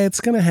season. Yeah,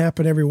 it's going to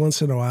happen every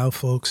once in a while,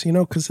 folks,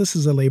 because this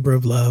is a labor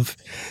of love.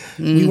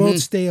 We won't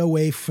stay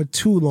away for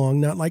too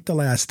long, not like the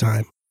last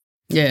time.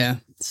 Yeah,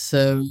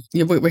 so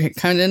we're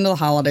kind of into the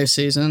holiday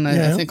season.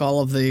 I think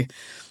all of the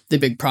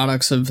big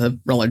products have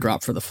really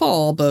dropped for the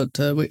fall, but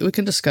we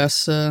can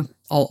discuss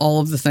all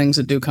of the things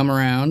that do come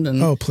around.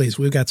 And oh, please,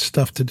 we've got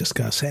stuff to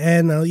discuss.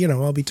 And,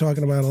 I'll be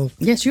talking about...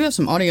 Yes, you have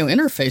some audio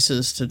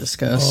interfaces to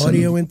discuss.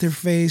 Audio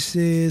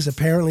interfaces.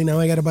 Apparently now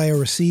I got to buy a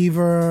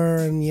receiver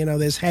and,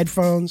 there's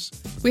headphones.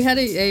 We had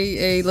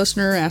a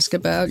listener ask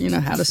about,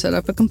 how to set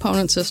up a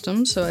component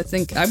system. So I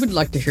think I would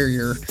like to hear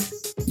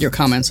your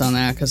comments on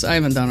that, because I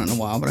haven't done it in a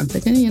while, but I'm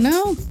thinking,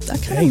 I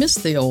kind of miss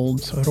the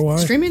old. So do I.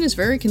 Streaming is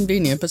very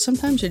convenient, but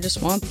sometimes you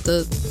just want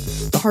the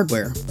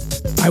hardware.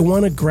 I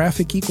want a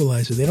graphic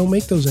equalizer. They don't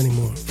make those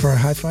anymore for a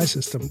hi-fi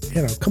system.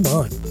 Come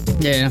on.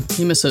 Yeah,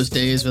 you miss those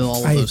days with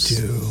all of those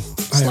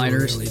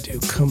sliders. I really do.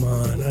 Come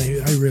on.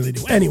 I really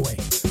do. Anyway,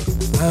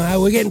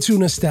 we're getting too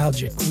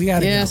nostalgic. We got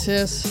to go. Yes.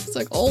 It's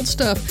like old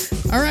stuff.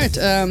 All right.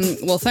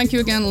 Well, thank you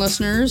again,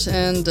 listeners.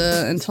 And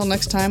until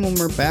next time when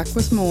we're back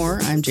with more,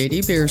 I'm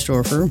J.D.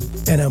 Beersdorfer.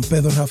 And I'm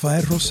Pedro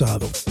Rafael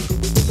Rosado.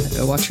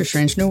 Go watch your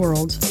Strange New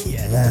Worlds.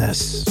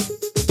 Yes.